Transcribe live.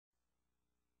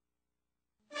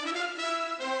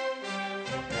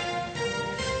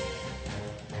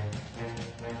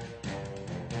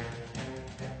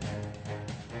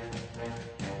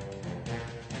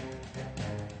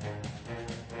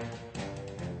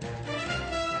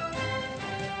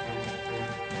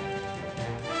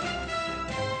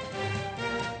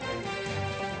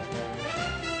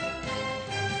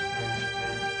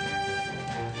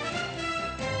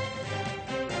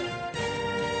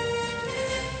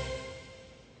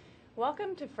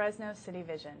Welcome to Fresno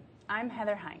CityVision. I'm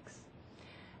Heather Hanks.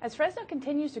 As Fresno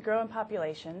continues to grow in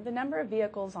population, the number of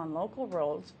vehicles on local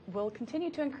roads will continue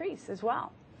to increase as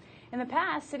well. In the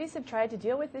past, cities have tried to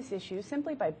deal with this issue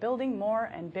simply by building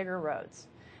more and bigger roads.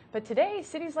 But today,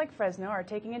 cities like Fresno are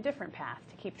taking a different path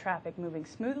to keep traffic moving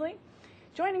smoothly.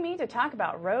 Joining me to talk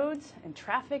about roads and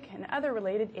traffic and other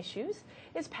related issues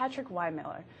is Patrick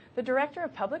Wiemiller, the Director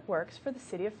of Public Works for the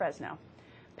City of Fresno.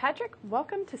 Patrick,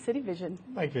 welcome to CityVision.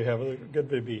 Thank you, Heather.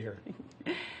 Good to be here.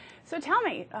 So tell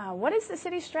me, what is the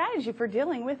city's strategy for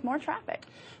dealing with more traffic?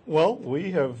 Well,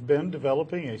 we have been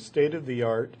developing a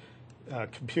state-of-the-art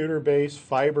computer-based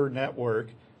fiber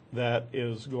network that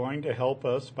is going to help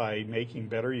us by making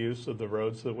better use of the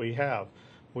roads that we have.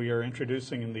 We are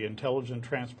introducing the intelligent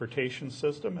transportation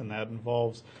system, and that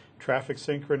involves traffic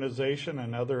synchronization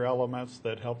and other elements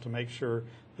that help to make sure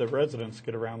that residents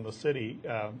get around the city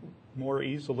more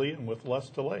easily and with less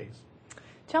delays.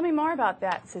 Tell me more about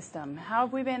that system. How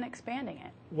have we been expanding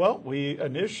it? Well, we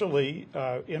initially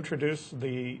introduced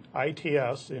the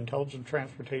ITS, the Intelligent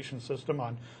Transportation System,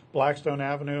 on Blackstone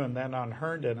Avenue and then on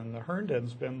Herndon, and the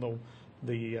Herndon's been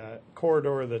the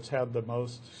corridor that's had the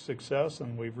most success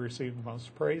and we've received the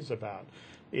most praise about.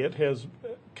 It has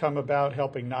come about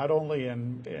helping not only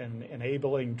in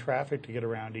enabling traffic to get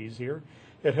around easier,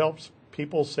 it helps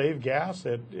people save gas.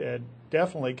 It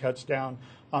definitely cuts down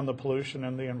on the pollution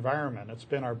in the environment. It's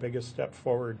been our biggest step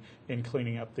forward in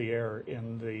cleaning up the air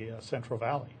in the Central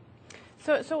Valley.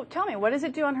 So tell me, what does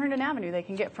it do on Herndon Avenue? They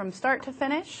can get from start to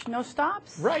finish, no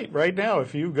stops? Right now,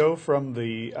 if you go from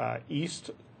the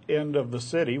east end of the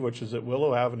city, which is at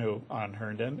Willow Avenue on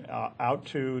Herndon, out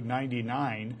to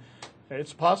 99,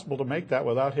 it's possible to make that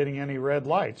without hitting any red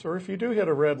lights. Or if you do hit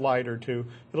a red light or two,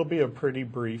 it'll be a pretty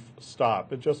brief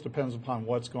stop. It just depends upon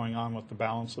what's going on with the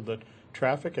balance of the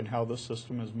traffic and how the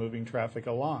system is moving traffic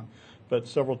along. But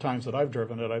several times that I've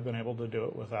driven it, I've been able to do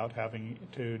it without having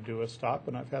to do a stop,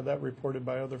 and I've had that reported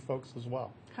by other folks as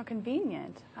well. How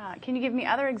convenient. Can you give me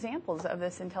other examples of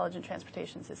this intelligent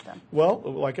transportation system? Well,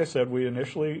 like I said, we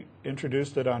initially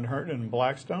introduced it on Herndon and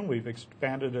Blackstone. We've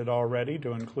expanded it already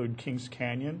to include Kings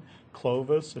Canyon,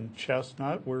 Clovis, and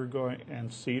Chestnut.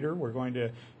 And Cedar. We're going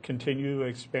to continue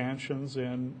expansions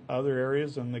in other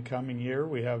areas in the coming year.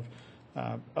 We have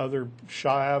other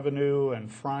Shaw Avenue and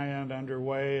Friant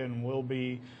underway, and we'll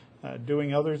be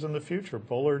doing others in the future.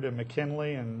 Bullard and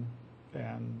McKinley and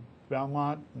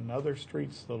Belmont and other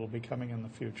streets that will be coming in the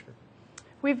future.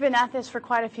 We've been at this for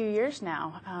quite a few years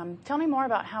now. Tell me more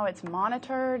about how it's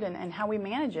monitored and how we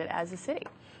manage it as a city.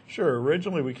 Sure.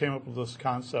 Originally, we came up with this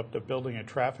concept of building a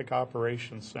traffic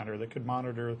operations center that could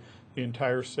monitor the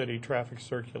entire city traffic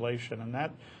circulation, and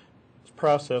that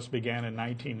process began in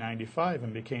 1995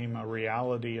 and became a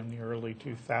reality in the early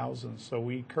 2000s. So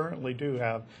we currently do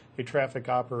have a traffic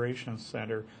operations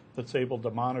center that's able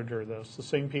to monitor this. The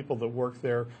same people that work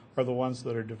there are the ones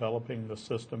that are developing the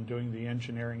system, doing the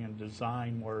engineering and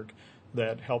design work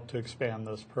that help to expand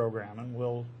this program and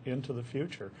will into the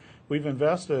future. We've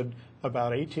invested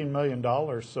about $18 million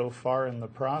so far in the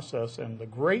process, and the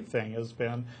great thing has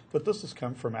been that this has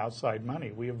come from outside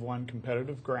money. We have won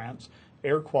competitive grants,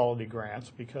 air quality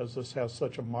grants, because this has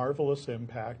such a marvelous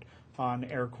impact on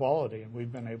air quality, and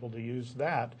we've been able to use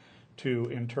that to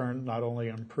in turn not only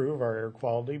improve our air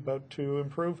quality but to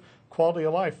improve quality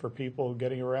of life for people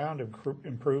getting around,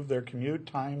 improve their commute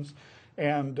times,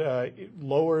 and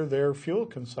lower their fuel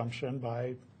consumption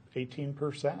by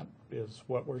 18% is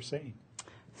what we're seeing.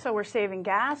 So we're saving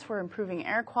gas, we're improving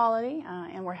air quality,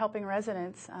 and we're helping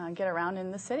residents get around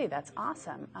in the city. That's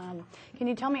awesome. Can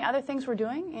you tell me other things we're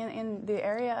doing in the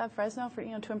area of Fresno for,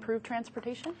 to improve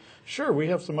transportation? Sure. We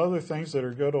have some other things that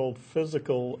are good old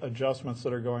physical adjustments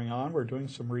that are going on. We're doing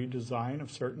some redesign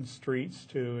of certain streets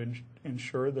to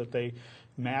ensure that they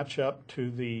match up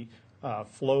to the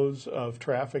flows of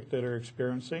traffic that are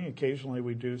experiencing. Occasionally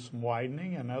we do some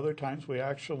widening, and other times we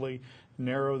actually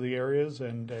narrow the areas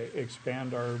and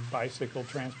expand our bicycle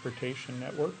transportation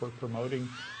network. We're promoting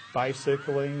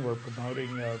bicycling, we're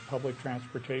promoting public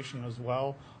transportation as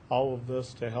well. All of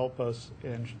this to help us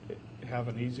and have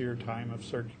an easier time of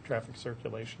traffic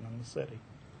circulation in the city.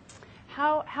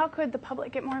 How could the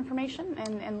public get more information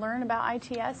and learn about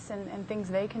ITS and things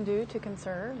they can do to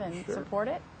conserve and support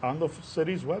it? On the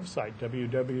city's website,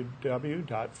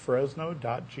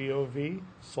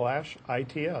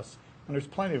 www.fresno.gov/ITS. And there's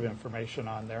plenty of information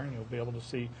on there, and you'll be able to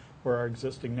see where our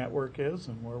existing network is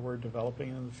and where we're developing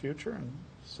in the future, and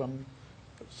some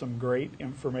great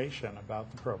information about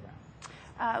the program.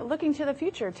 Looking to the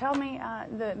future, tell me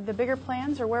the bigger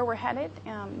plans or where we're headed.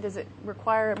 Does it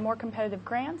require more competitive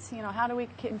grants? You know, how do we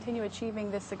continue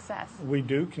achieving this success? We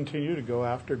do continue to go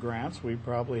after grants. We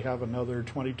probably have another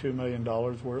 $22 million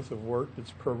worth of work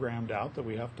that's programmed out that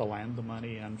we have to land the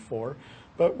money in for.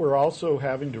 But we're also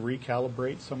having to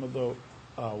recalibrate some of the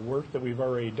work that we've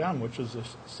already done, which is a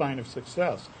sign of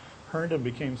success. Herndon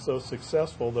became so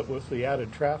successful that with the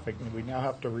added traffic, we now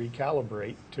have to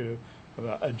recalibrate to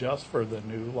adjust for the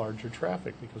new larger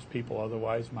traffic, because people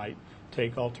otherwise might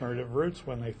take alternative routes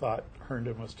when they thought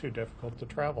Herndon was too difficult to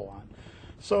travel on.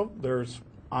 So there's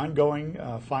ongoing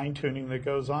fine-tuning that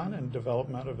goes on and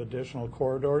development of additional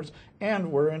corridors,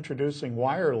 and we're introducing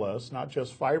wireless, not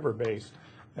just fiber-based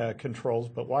controls,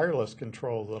 but wireless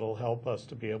control that'll help us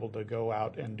to be able to go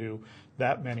out and do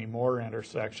that many more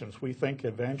intersections. We think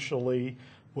eventually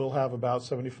we'll have about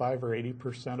 75 or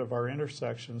 80% of our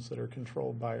intersections that are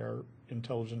controlled by our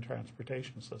intelligent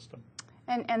transportation system.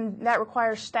 And that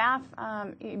requires staff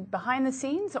behind the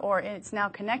scenes, or it's now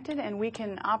connected and we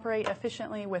can operate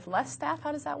efficiently with less staff?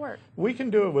 How does that work? We can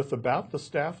do it with about the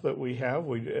staff that we have.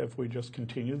 If we just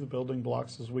continue the building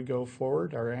blocks as we go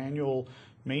forward. Our annual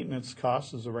maintenance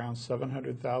cost is around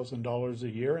 $700,000 a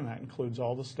year, and that includes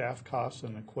all the staff costs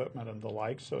and equipment and the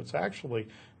like. So it's actually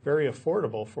very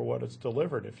affordable for what it's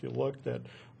delivered. If you looked at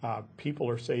people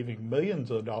are saving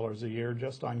millions of dollars a year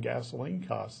just on gasoline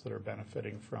costs that are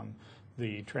benefiting from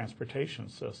the transportation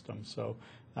system. So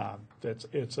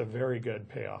it's a very good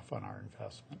payoff on our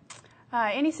investment.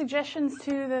 Any suggestions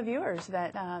to the viewers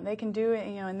that they can do,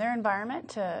 in their environment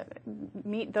to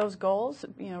meet those goals?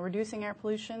 Reducing air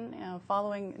pollution,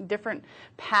 following different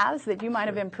paths that you might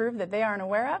have improved that they aren't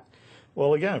aware of.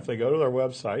 Well, again, if they go to their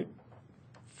website,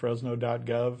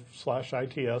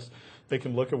 fresno.gov/ITS, they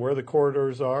can look at where the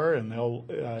corridors are, and they'll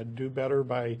do better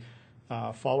by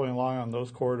following along on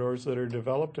those corridors that are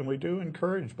developed. And we do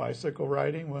encourage bicycle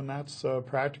riding when that's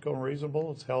practical and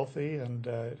reasonable. It's healthy, and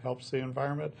it helps the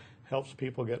environment, helps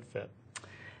people get fit.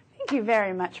 Thank you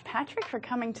very much, Patrick, for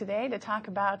coming today to talk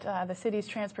about the city's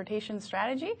transportation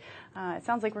strategy. It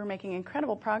sounds like we're making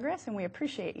incredible progress, and we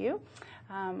appreciate you.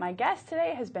 My guest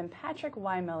today has been Patrick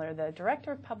Wiemiller, the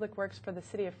Director of Public Works for the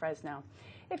City of Fresno.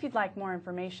 If you'd like more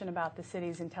information about the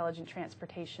city's intelligent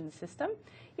transportation system,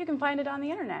 you can find it on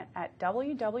the internet at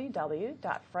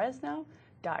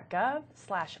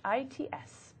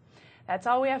www.fresno.gov/ITS. That's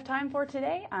all we have time for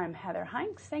today. I'm Heather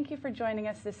Hinks. Thank you for joining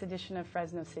us this edition of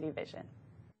Fresno City Vision.